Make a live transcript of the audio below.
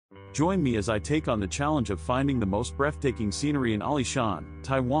Join me as I take on the challenge of finding the most breathtaking scenery in Alishan,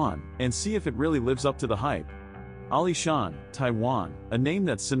 Taiwan, and see if it really lives up to the hype. Alishan, Taiwan, a name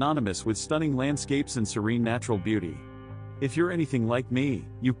that's synonymous with stunning landscapes and serene natural beauty. If you're anything like me,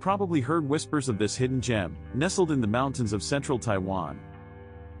 you've probably heard whispers of this hidden gem, nestled in the mountains of central Taiwan.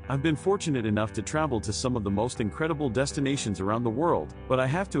 I've been fortunate enough to travel to some of the most incredible destinations around the world, but I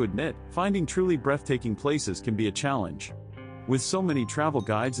have to admit, finding truly breathtaking places can be a challenge. With so many travel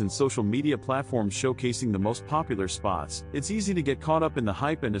guides and social media platforms showcasing the most popular spots, it's easy to get caught up in the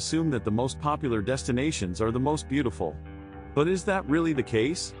hype and assume that the most popular destinations are the most beautiful. But is that really the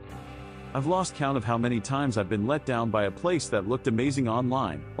case? I've lost count of how many times I've been let down by a place that looked amazing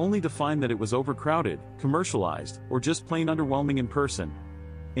online, only to find that it was overcrowded, commercialized, or just plain underwhelming in person.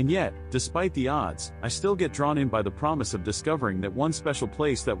 And yet, despite the odds, I still get drawn in by the promise of discovering that one special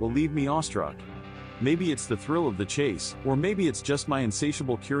place that will leave me awestruck. Maybe it's the thrill of the chase, or maybe it's just my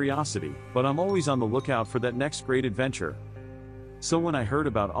insatiable curiosity, but I'm always on the lookout for that next great adventure. So when I heard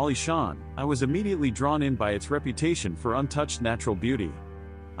about Alishan, I was immediately drawn in by its reputation for untouched natural beauty.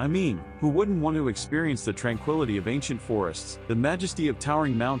 I mean, who wouldn't want to experience the tranquility of ancient forests, the majesty of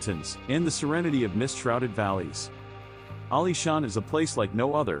towering mountains, and the serenity of mist-shrouded valleys? Alishan is a place like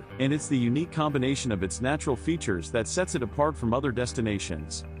no other, and it's the unique combination of its natural features that sets it apart from other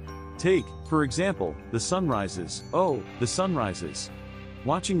destinations. Take, for example, the sunrises. Oh, the sunrises!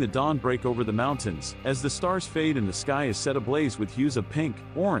 Watching the dawn break over the mountains, as the stars fade and the sky is set ablaze with hues of pink,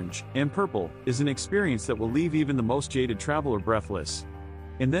 orange, and purple, is an experience that will leave even the most jaded traveler breathless.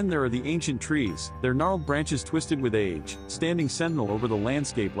 And then there are the ancient trees, their gnarled branches twisted with age, standing sentinel over the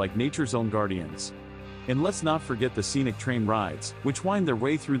landscape like nature's own guardians. And let's not forget the scenic train rides, which wind their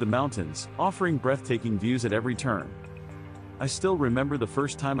way through the mountains, offering breathtaking views at every turn. I still remember the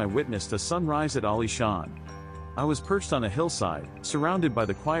first time I witnessed a sunrise at Alishan. I was perched on a hillside, surrounded by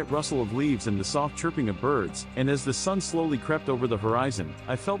the quiet rustle of leaves and the soft chirping of birds, and as the sun slowly crept over the horizon,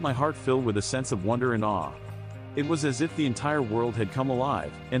 I felt my heart fill with a sense of wonder and awe. It was as if the entire world had come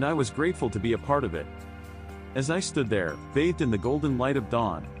alive, and I was grateful to be a part of it. As I stood there, bathed in the golden light of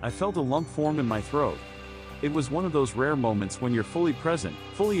dawn, I felt a lump form in my throat. It was one of those rare moments when you're fully present,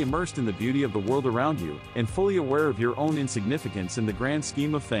 fully immersed in the beauty of the world around you, and fully aware of your own insignificance in the grand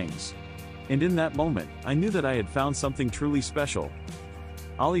scheme of things. And in that moment, I knew that I had found something truly special.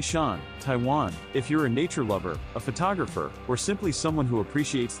 Alishan, Taiwan. If you're a nature lover, a photographer, or simply someone who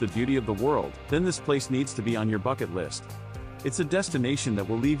appreciates the beauty of the world, then this place needs to be on your bucket list. It's a destination that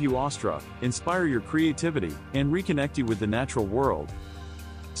will leave you awestruck, inspire your creativity, and reconnect you with the natural world.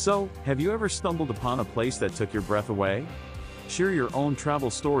 So, have you ever stumbled upon a place that took your breath away? Share your own travel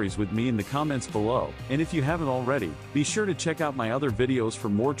stories with me in the comments below, and if you haven't already, be sure to check out my other videos for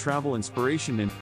more travel inspiration and